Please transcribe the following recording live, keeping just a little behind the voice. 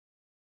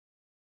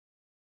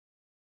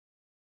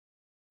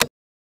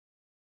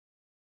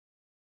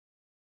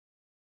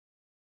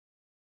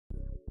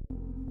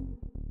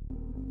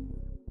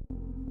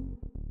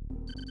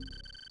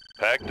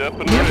Packed up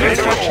and New ready.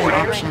 construction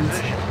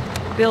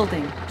options.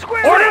 Building.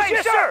 Orders,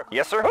 yes, sir!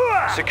 Yes,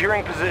 sir.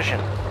 Securing position.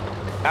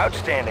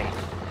 Outstanding.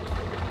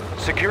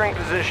 Securing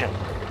position.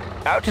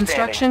 Outstanding.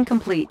 Construction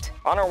complete.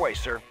 On our way,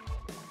 sir.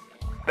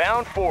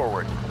 Bound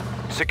forward.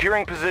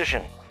 Securing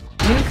position.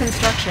 New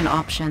construction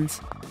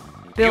options.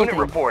 Building. Unit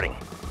reporting.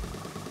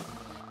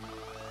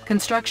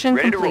 Construction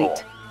Ready complete.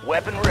 to roll.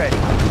 Weapon ready.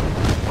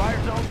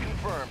 Fire zone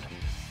confirmed.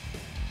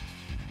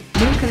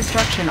 New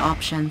construction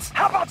options.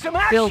 How about some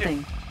action?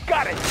 Building.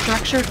 Got it.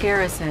 Structure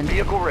garrison.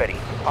 Vehicle ready.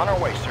 On our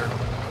way, sir.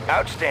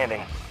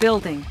 Outstanding.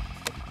 Building.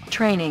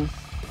 Training.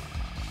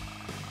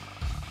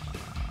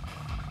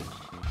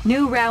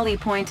 New rally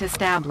point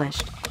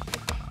established.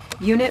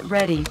 Unit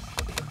ready.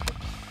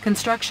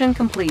 Construction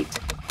complete.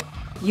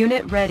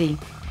 Unit ready.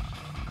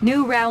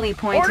 New rally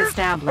point Orders?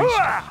 established.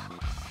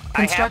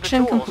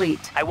 Construction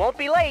complete. I won't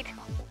be late.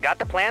 Got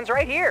the plans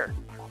right here.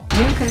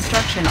 New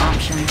construction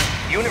options.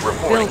 Unit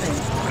reporting. Building.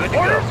 Good to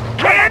go.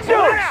 Can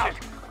do.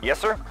 Yes,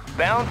 sir.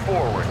 Bound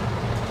forward.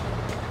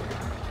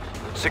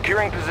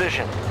 Securing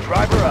position.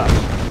 Driver up.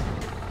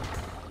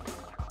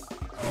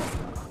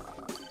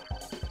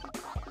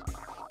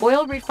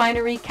 Oil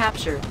refinery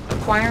captured.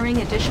 Acquiring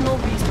additional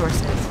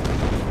resources.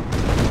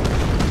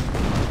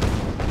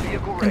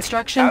 Vehicle ready.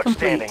 Construction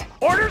Outstanding. complete.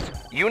 Orders?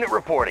 Unit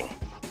reporting.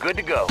 Good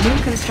to go. New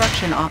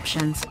construction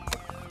options.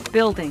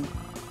 Building.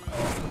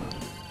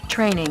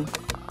 Training.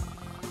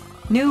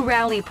 New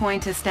rally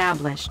point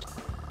established.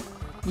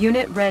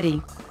 Unit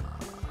ready.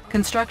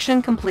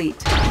 Construction complete.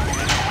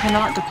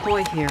 Cannot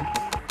deploy here.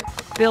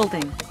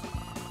 Building.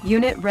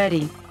 Unit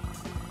ready.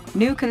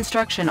 New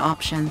construction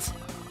options.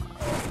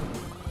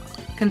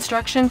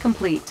 Construction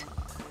complete.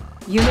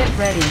 Unit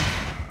ready.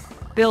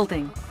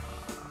 Building.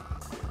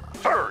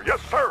 Sir, yes,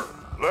 sir.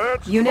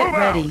 Let's Unit move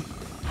ready.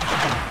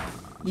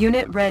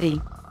 Unit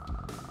ready.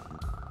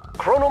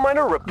 Chrono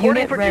miner reporting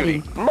Unit for ready.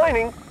 duty.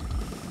 Mining.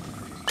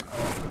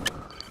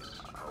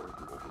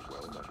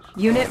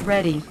 Unit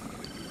ready.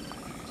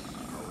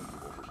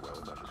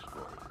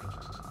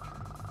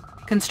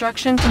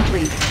 Construction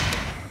complete.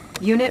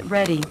 Unit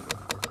ready.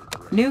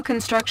 New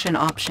construction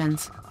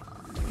options.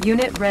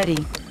 Unit ready.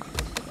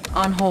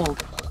 On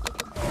hold.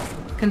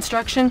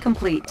 Construction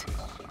complete.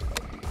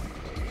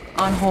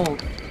 On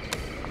hold.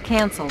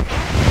 Cancel.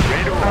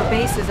 Our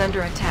base is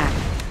under attack.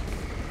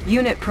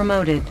 Unit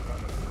promoted.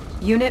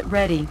 Unit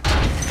ready.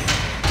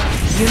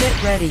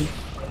 Unit ready.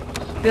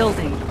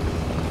 Building.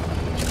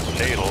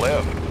 Need a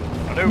lift.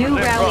 Maneuvers New in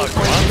rally progress.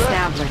 point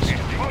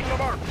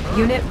established.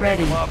 Unit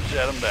ready.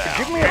 Set them down.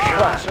 Give me a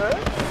plan, sir.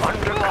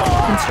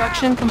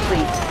 Construction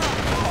complete.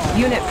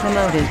 Unit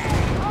promoted.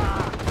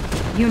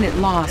 Unit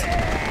lost.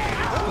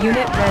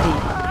 Unit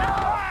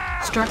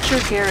ready. Structure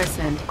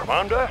garrisoned.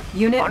 Commander?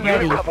 Unit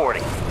ready. Unit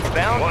reporting.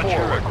 Bound What's your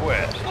forward.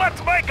 request? Let's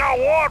make a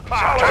war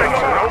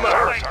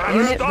power!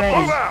 Unit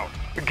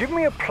ready. Give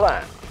me a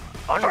plan.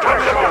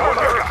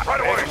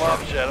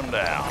 Set them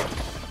down.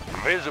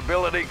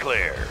 Visibility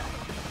clear.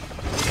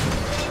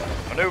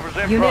 Maneuvers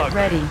in Unit progress.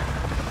 ready.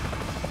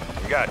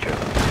 Gotcha.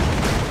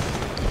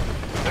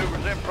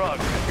 Maneuvers in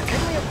progress.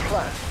 Give me a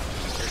plan.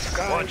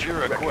 What's your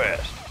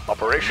request?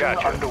 Operation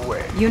Gotcha.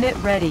 underway. Unit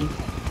ready.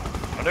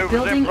 Maneuvers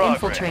Building in progress.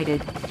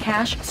 infiltrated.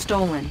 Cash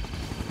stolen.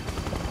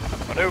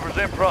 Maneuvers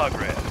in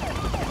progress.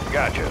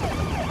 Gotcha.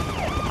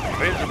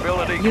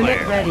 Visibility clear.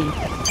 Unit ready.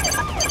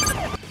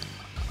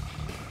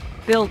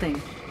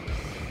 Building.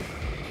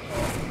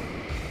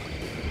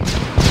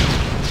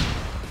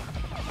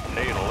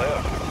 Need a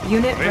lift.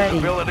 Unit ready.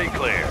 Visibility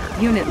clear.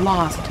 Unit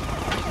lost.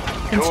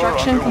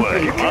 Construction Tour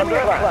underway. complete. Give me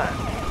a plan.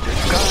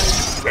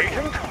 Disguise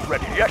agent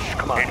ready. Yes,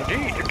 Commander.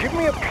 Indeed. Give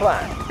me a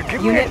plan.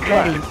 Give Unit me a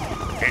plan.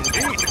 ready.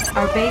 Indeed.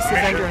 Our base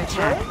is under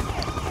attack.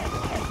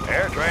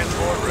 Air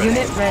transport ready.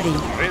 Unit ready.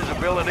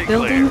 Visibility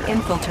Building clear.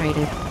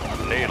 infiltrated.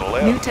 Need a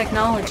lift. New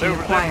technology Maneuvers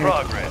in acquired.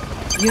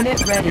 progress.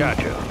 Unit ready.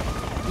 Gotcha.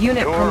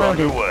 Unit Tour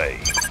promoted. underway.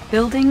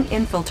 Building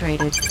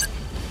infiltrated.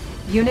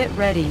 Unit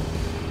ready.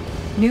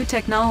 New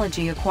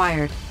technology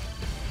acquired.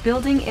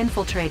 Building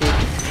infiltrated.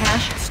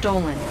 Cash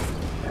stolen.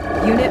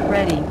 Unit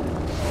ready.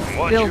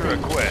 What's your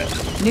Building.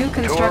 request? New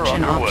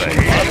construction Tour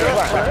underway.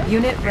 options.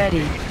 Unit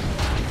ready.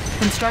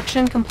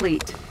 Construction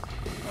complete.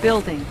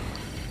 Building.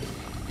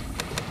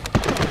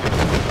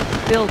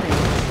 Building.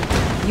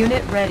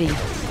 Unit ready.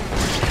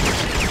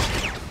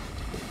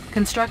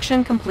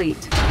 Construction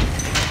complete.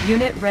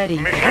 Unit ready.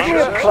 Give me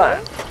a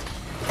plan.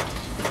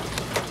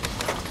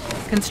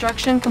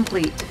 Construction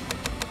complete.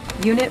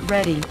 Unit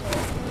ready.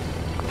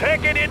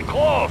 Take it in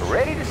close.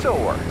 Ready to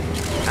soar.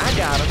 I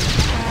got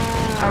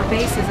him. Our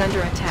base is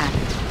under attack.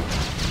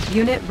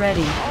 Unit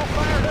ready.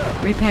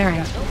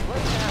 Repairing.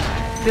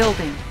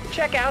 Building.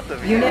 Check out the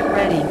view. Unit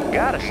ready.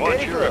 Got a What's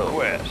steady your glow.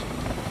 request?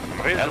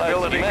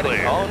 Visibility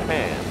clear. On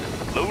hand.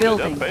 Loaded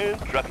Building. up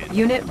and trucking.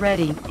 Unit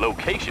ready.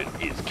 Location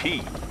is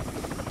key.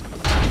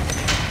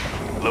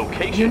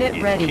 Location Unit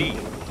is ready. key.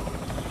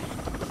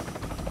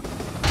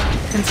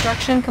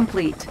 Construction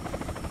complete.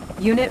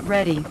 Unit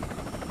ready.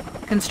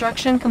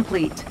 Construction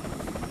complete.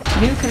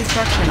 New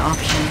construction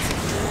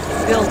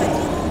options. Building.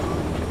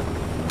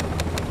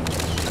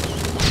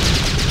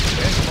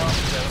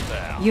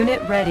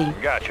 Unit ready.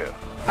 Gotcha.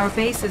 Our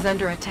base is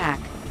under attack.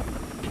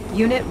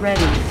 Unit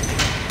ready.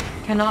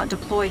 Cannot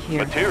deploy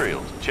here.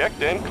 Materials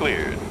checked and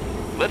cleared.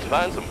 Let's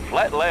find some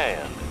flat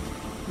land.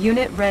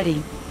 Unit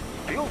ready.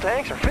 Fuel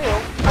tanks are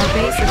filled. Our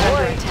base is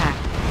under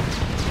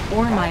attack.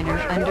 Ore miner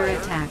under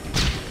attack.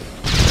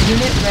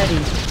 Unit ready.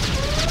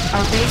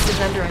 Our base is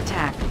under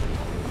attack.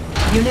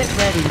 Unit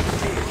ready.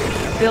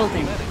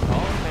 Building.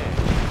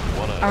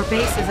 Our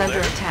base is under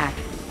attack.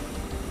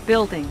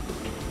 Building.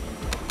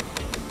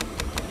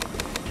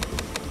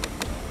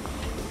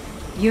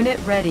 Unit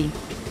ready.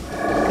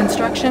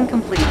 Construction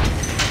complete.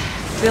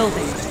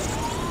 Building.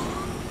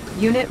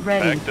 Unit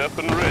ready. Packed up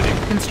and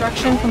ready.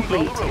 Construction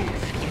complete.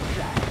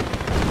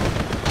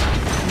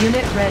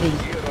 Unit ready.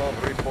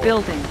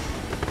 Building.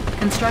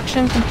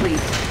 Construction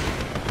complete.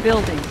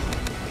 Building.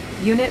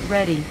 Unit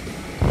ready.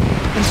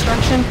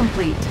 Construction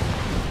complete.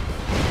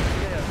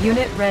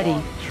 Unit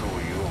ready.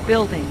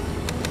 Building.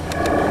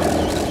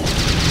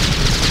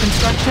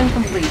 Construction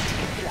complete.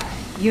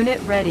 Unit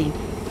ready.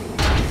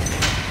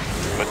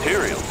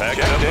 Materials packed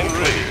up and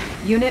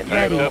ready. Unit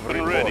Packed ready. up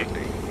and ready.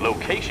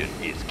 Location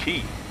is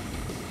key.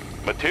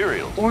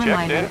 Materials Ore checked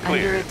miner and under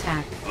cleared.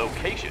 attack.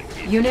 Location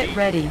is Unit key.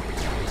 ready.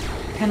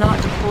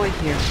 Cannot deploy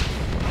here.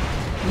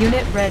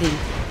 Unit ready.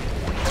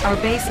 Our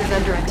base is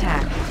under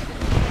attack.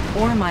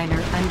 Ore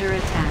miner under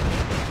attack.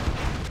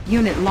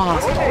 Unit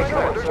lost.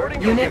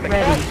 Unit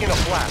ready. In a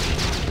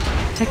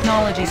flash.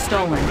 Technology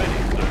stolen.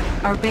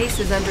 Our base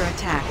is under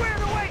attack.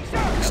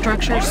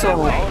 Structure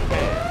sold.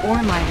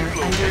 Ore miner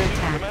under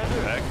attack.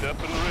 Packed up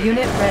and ready.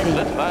 Unit ready.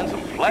 Let's find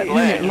some flat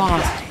Unit land.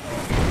 lost.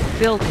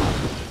 Building.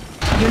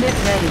 Unit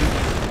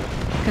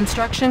ready.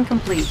 Construction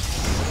complete.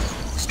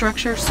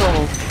 Structure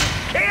sold.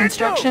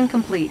 Construction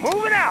complete.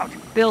 Moving out.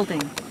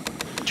 Building.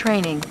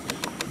 Training.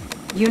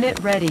 Unit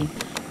ready.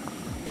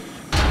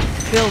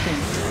 Building.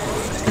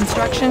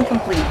 Construction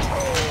complete.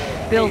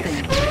 Building.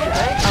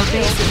 Our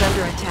base is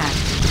under attack.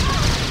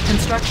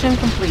 Construction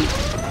complete.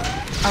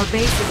 Our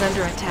base is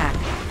under attack.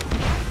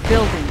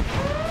 Building.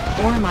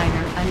 Ore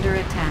miner under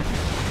attack.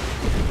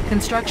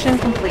 Construction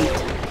complete.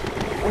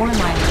 Ore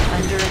miner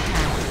under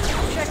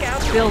attack. Check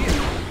out.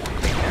 Building.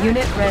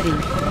 Unit ready.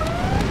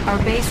 Our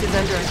base is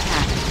under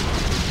attack.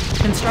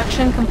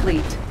 Construction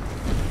complete.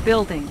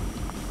 Building.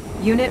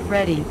 Unit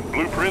ready.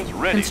 Blueprints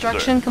ready,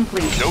 Construction sir.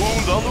 complete.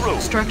 Shows on the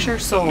road. Structure New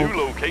sold.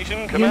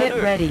 location, Commander.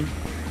 Unit ready.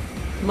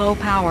 Low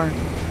power.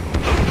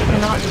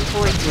 Cannot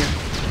deploy here.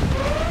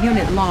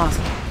 Unit lost.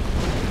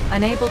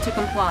 Unable to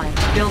comply.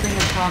 Building in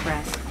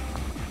progress.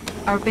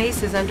 Our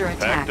base is under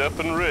attack. Packed up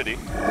and ready.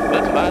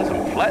 Let's find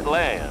some flat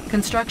land.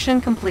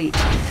 Construction complete.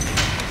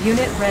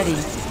 Unit ready.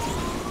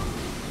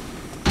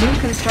 New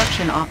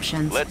construction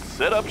options. Let's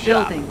set up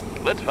shop.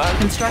 Building. Let's find some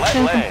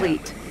Construction flat land.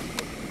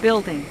 complete.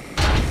 Building.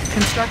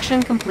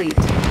 Construction complete.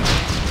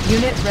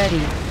 Unit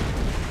ready.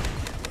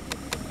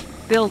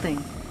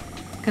 Building.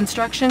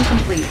 Construction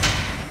complete.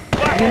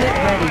 Unit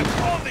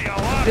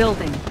ready.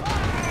 Building.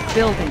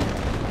 Building.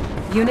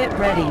 Unit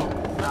ready.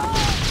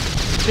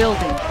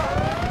 Building.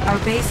 Our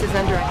base is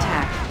under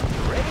attack.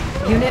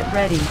 Unit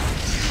ready.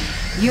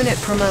 Unit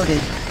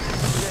promoted.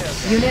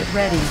 Unit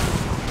ready.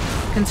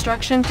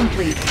 Construction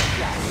complete.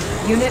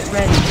 Unit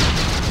ready.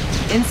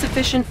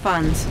 Insufficient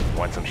funds.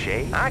 Want some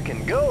shade? I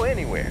can go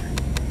anywhere.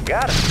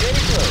 Got a steady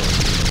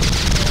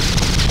flow.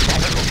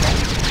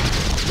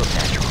 Look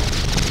natural.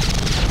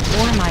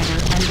 Ore miner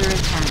under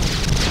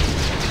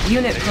attack.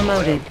 Unit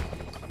promoted.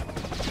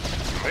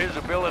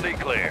 Visibility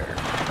clear.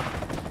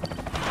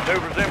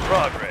 Maneuvers in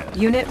progress.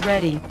 Unit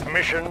ready.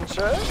 Mission,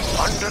 sir?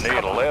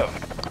 Need a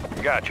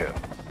lift. Gotcha.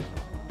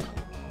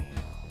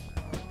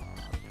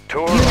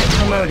 Tour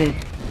Unit underway. promoted.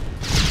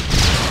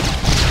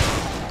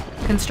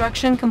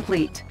 Construction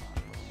complete.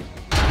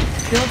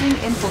 Building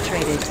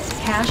infiltrated.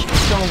 Cache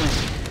stolen.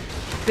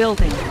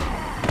 Building.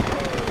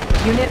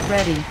 Unit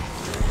ready.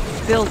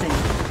 Building.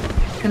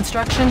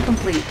 Construction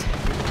complete.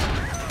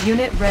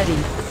 Unit ready.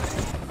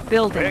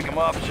 Building. Pick 'em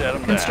up, set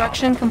 'em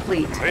Construction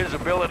complete. down.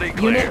 Visibility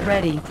clear. Unit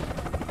ready.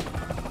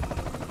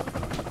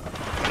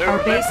 Our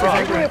Maneuvers in base is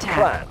under progress.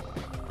 attack.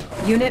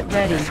 Unit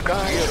ready.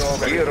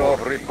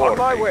 On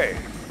my way.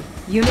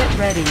 Unit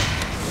ready.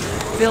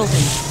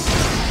 Building.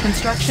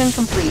 Construction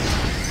complete.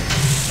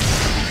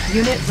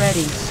 Unit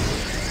ready.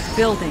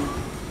 Building.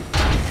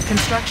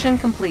 Construction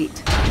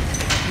complete.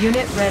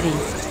 Unit ready.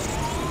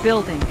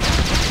 Building.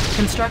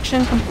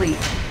 Construction complete.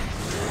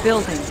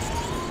 Building.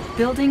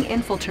 Building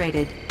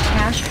infiltrated.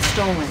 Cache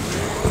stolen.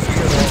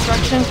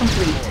 Construction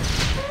complete.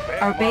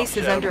 Our base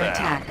is under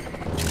attack.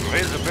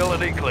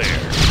 Visibility clear.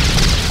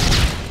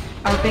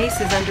 Our base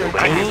is under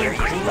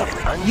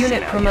attack.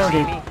 Unit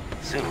promoted.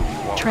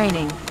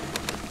 Training.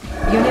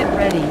 Unit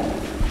ready.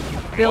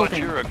 What's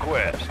Building. your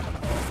request?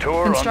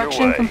 Tour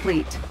Construction underway.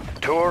 complete.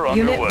 Tour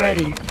Unit underway.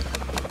 ready.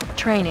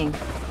 Training.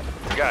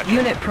 Gotcha.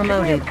 Unit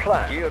promoted.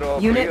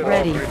 Unit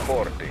ready.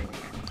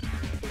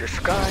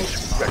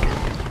 Disguise ready.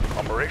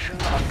 Operation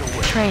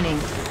underway. Training.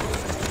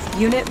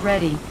 Unit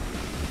ready.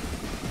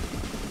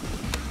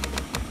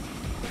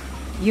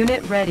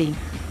 Unit ready.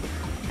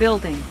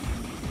 Building.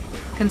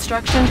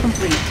 Construction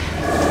complete.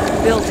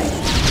 Building.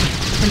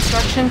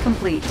 Construction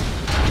complete.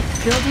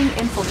 Building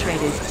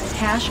infiltrated.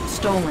 Cash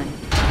stolen.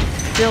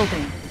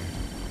 Building.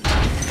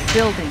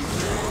 Building.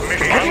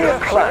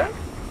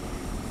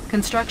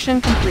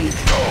 Construction complete.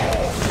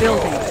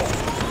 Building.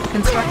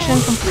 Construction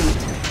complete.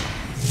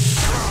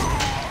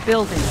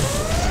 Building.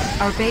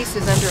 Our base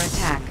is under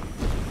attack.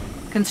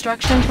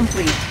 Construction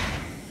complete.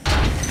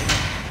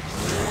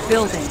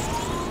 Building.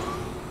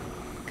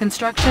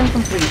 Construction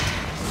complete.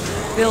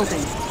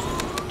 Building.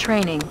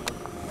 Training.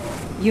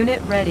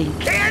 Unit ready.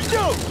 Can do!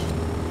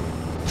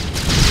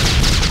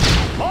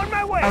 On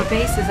my way! Our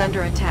base is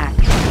under attack.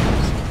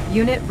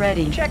 Unit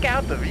ready. Check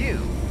out the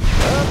view.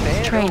 Up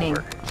and Training.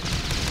 over.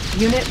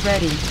 Unit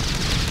ready.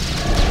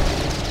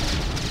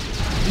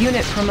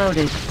 Unit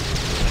promoted.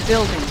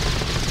 Building.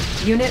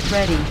 Unit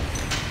ready.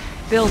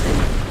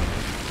 Building.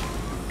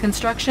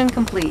 Construction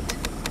complete.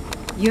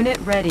 Unit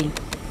ready.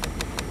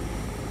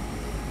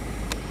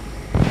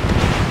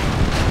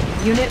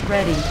 Unit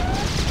ready.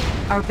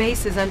 Our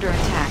base is under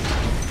attack.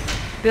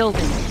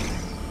 Building.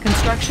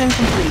 Construction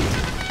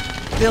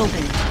complete.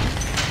 Building.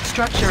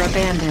 Structure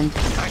abandoned.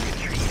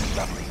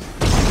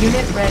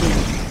 Unit ready.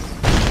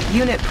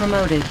 Unit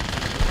promoted.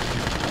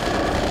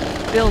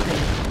 Building.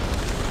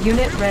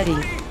 Unit ready.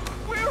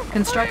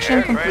 Construction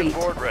Air complete.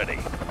 transport ready.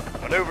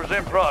 Maneuvers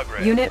in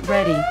progress. Unit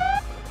ready.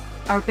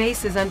 Our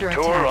base is under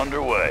Tour attack.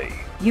 underway.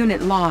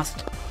 Unit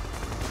lost.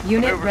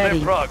 Unit Maneuvers ready.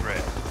 in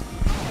progress.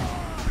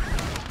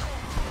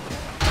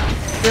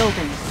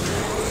 Building.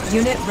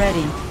 Unit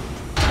ready.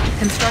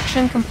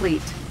 Construction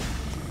complete.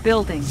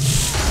 Building.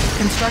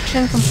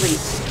 Construction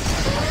complete.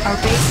 Our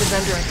base is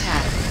under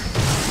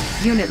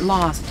attack. Unit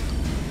lost.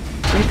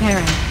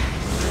 Repairing.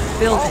 All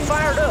Building.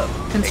 fired up.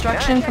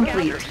 Construction Ignite, check out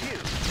complete. your view.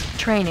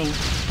 Training.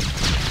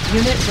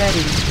 Unit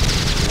ready.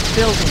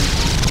 Building.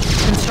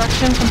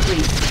 Construction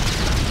complete.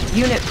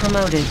 Unit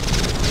promoted.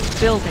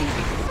 Building.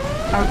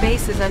 Our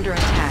base is under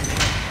attack.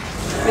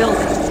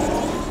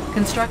 Building.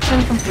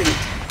 Construction complete.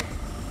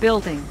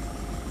 Building.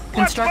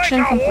 Construction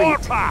Let's make a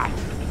complete. warpath.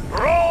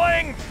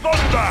 Rolling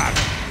thunder.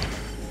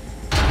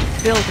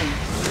 Building.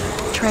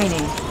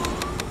 Training.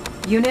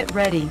 Unit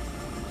ready.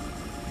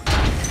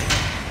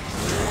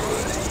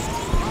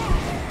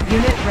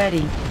 Unit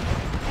ready.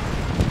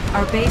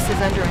 Our base is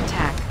under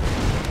attack.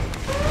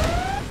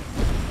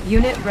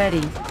 Unit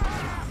ready.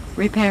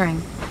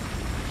 Repairing.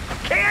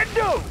 Can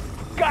do!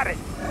 Got it!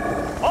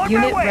 On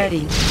Unit my way!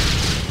 ready.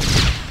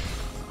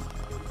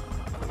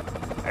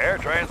 Air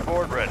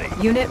transport ready.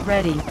 Unit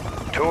ready.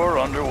 Tour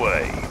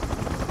underway.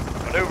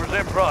 Maneuvers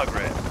in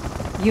progress.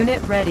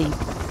 Unit ready.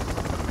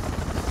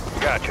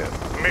 Gotcha.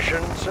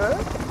 Mission, sir.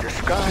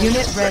 Disguise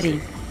Unit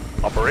ready.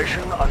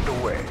 Operation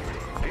underway.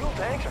 Fuel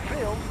tanks are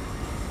filled.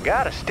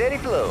 Got a steady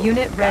flow.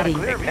 Unit ready.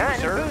 Got a clear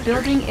view, sir.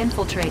 Building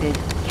infiltrated.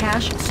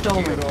 Cash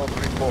stolen.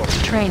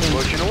 Training.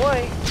 Pushing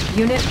away.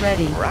 Unit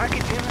ready.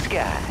 Rockets in the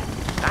sky.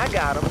 I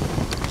got them.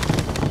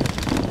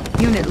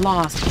 Unit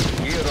lost.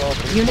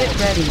 Unit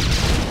ready.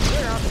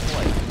 Clear out the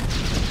place.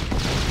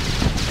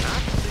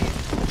 I can see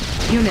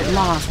it. Unit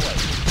lost.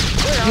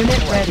 Clear out Unit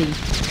the place. ready.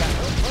 Got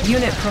no place.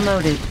 Unit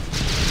promoted.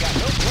 Got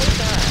no place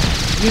to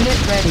hide. Unit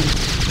ready.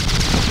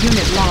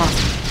 Unit lost.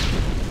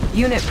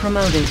 Unit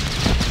promoted.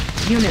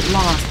 Unit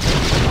lost.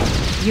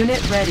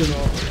 Unit ready.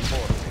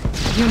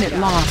 Unit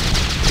lost.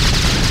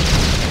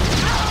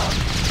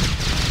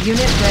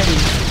 Unit ready.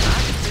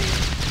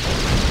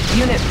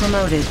 Unit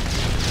promoted.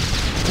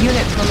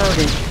 Unit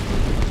promoted.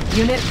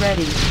 Unit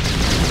ready.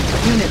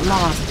 Unit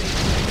lost.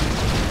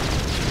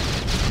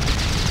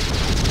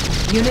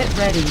 Unit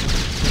ready.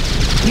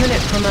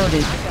 Unit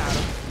promoted.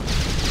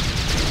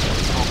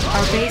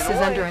 Our base is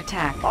under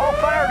attack. All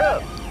fired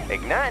up.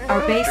 Igniting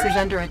Our base boosters. is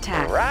under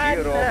attack.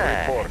 Right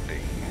now.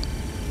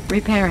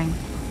 Repairing.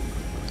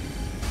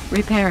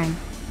 Repairing.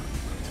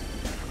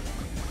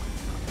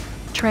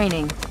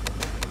 Training.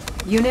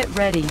 Unit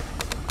ready.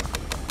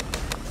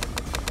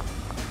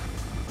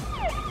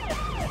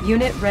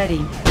 Unit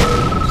ready.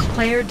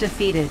 Player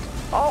defeated.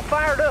 All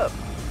fired up.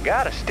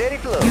 Got a steady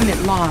flow. Unit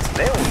lost.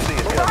 They won't see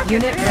us coming.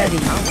 Unit ready.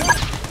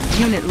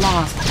 Unit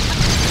lost.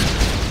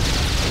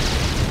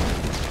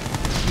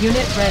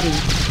 Unit ready.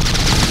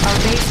 Our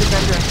base is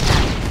under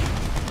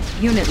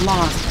attack. Unit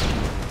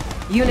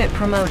lost. Unit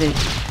promoted.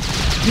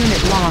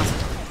 Unit lost.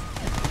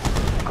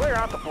 Clear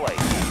out the place.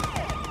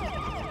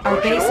 Our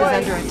Pushing base is away.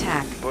 under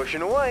attack.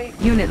 Pushing away.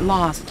 Unit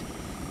lost.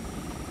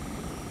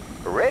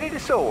 Ready to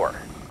soar.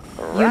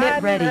 Unit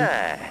Riding ready.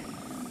 high.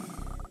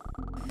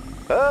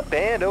 Up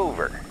and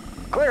over.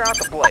 Clear out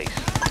the place.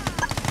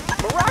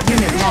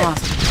 Unit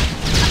lost.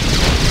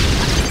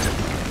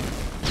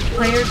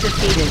 Player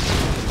defeated.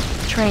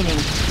 Training.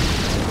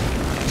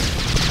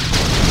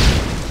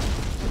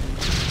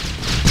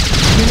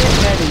 Unit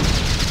ready.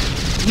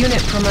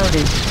 Unit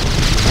promoted.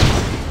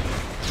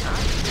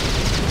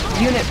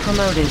 Unit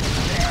promoted.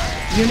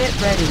 Unit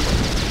ready.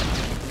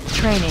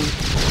 Training.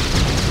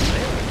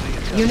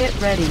 Unit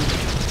ready.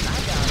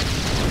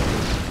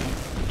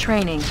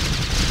 Training.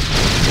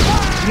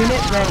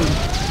 Unit ready.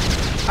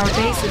 Our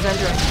base is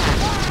under attack.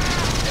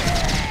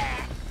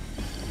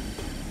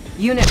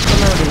 Unit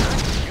promoted.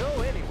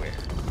 Go anywhere.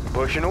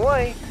 Pushing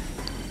away.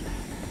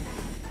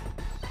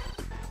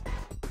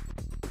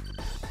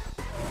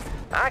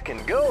 I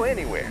can go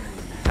anywhere.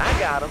 I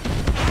got him.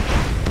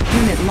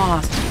 Unit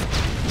lost.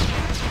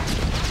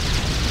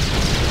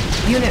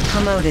 Unit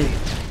promoted.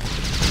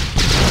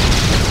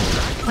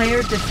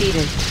 Player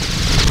defeated.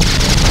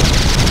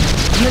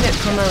 Unit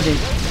promoted.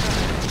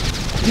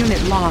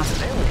 Unit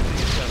lost.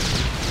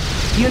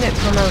 Unit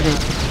promoted.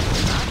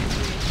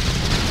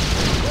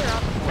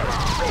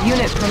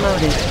 Unit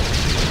promoted.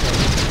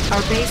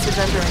 Our base is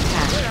under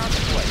attack.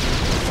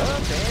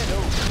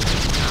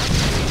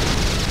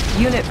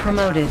 Unit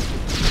promoted.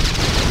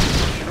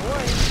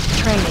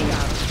 Training.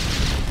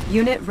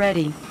 Unit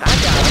ready. I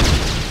got him.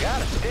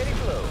 Got a steady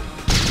flow.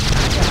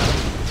 I got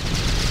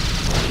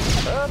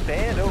him. Up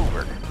and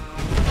over.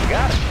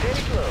 Got a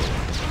steady flow.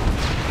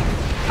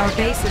 Our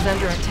base is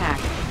under attack.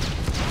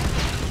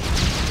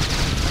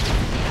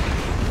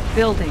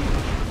 Building.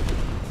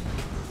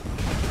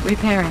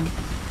 Repairing.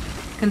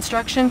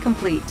 Construction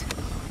complete.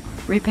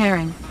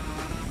 Repairing.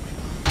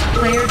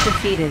 Player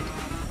defeated.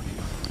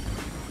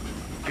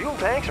 Fuel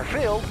tanks are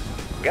filled.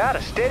 Got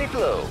a steady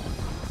flow.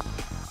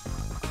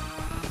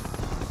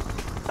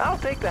 I'll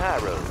take the high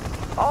road.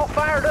 All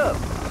fired up.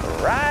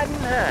 Riding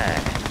high.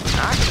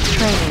 I can see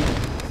Training.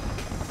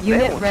 They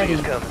Unit won't ready.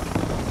 see us coming.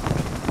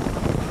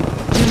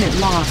 Unit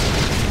lost.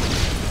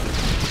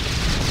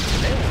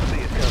 They won't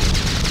see us coming.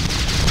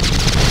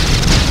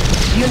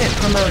 Unit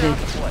promoted.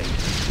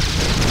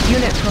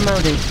 Unit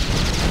promoted.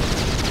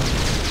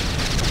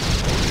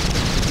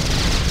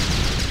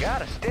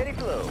 Got a steady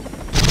flow.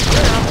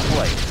 Get out the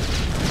place.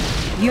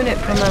 Unit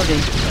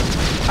promoted.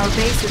 Our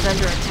base is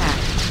under attack.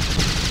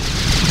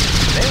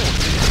 They won't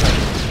see us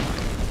coming.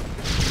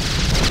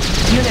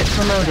 Unit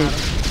promoted.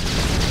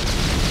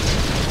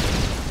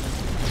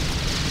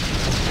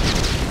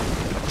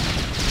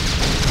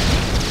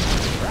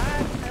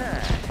 Riding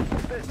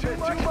high. There's too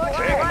much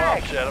Pick 'em up,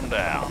 lag. set 'em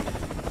down.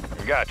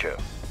 Gotcha.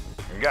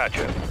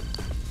 Gotcha.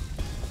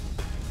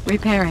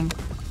 Repairing.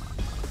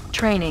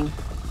 Training.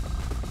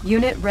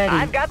 Unit ready.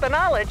 I've got the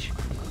knowledge.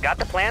 Got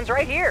the plans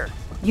right here.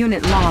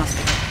 Unit lost.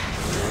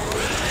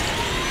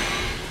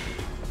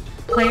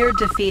 Player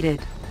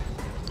defeated.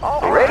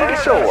 All Ready to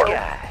fired soar.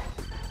 up.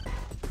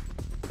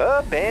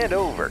 Up and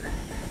over.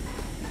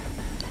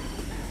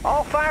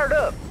 All fired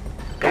up.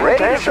 Ready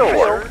to Tanks are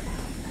soar. filled.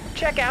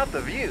 Check out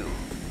the view.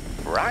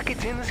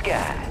 Rockets in the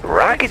sky.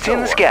 Rockets in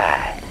the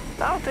sky.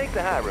 I'll take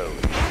the high road.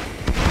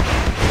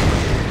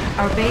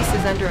 Our base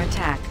is under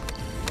attack.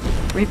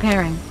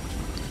 Repairing.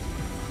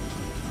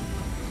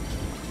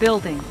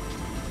 Building.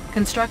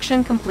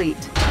 Construction complete.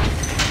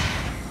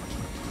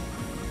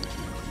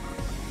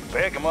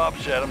 Pick 'em up,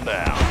 set 'em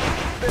down.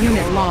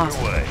 Unit We're lost.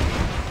 underway.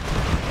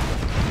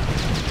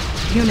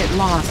 Unit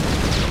lost.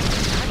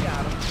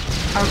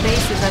 Our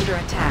base is under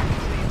attack.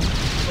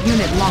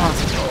 Unit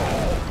lost.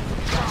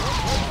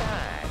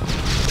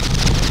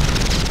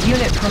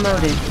 Unit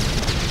promoted.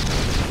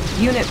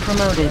 Unit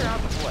promoted.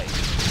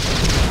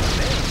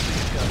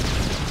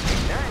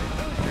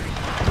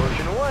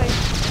 Pushing away.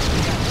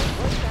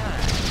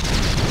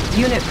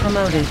 Unit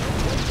promoted.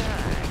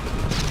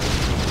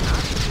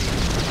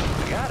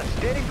 Got a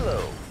steady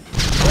flow.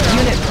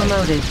 Unit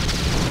promoted.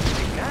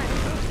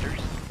 Igniting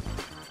boosters.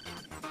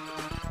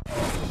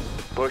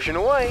 Pushing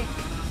away.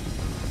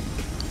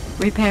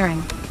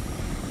 Repairing.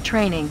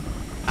 Training.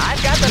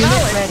 I've got the Unit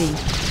knowledge. ready.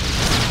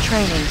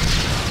 Training.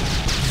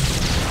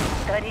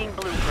 Studying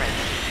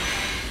blueprints.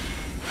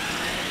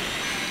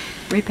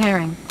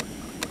 Repairing.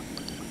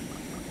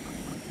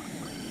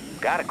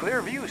 Got a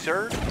clear view,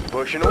 sir.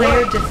 Pushing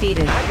Player away.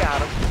 defeated. I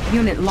got him.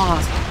 Unit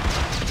lost.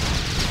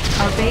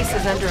 Our base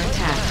is under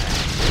attack.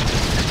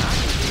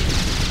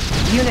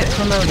 Unit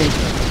promoted.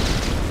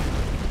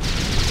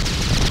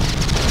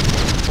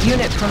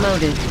 Unit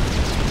promoted.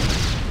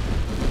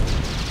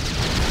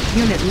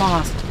 Unit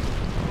lost.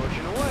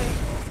 Pushing away.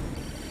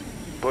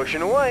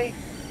 Pushing away.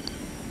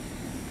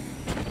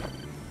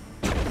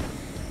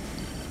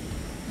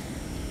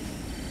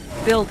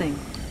 Building.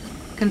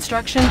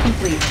 Construction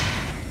complete.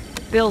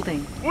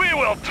 Building. We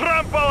will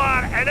trample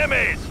our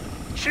enemies!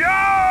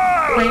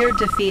 Charge! Player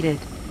defeated.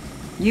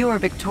 You are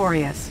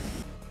victorious.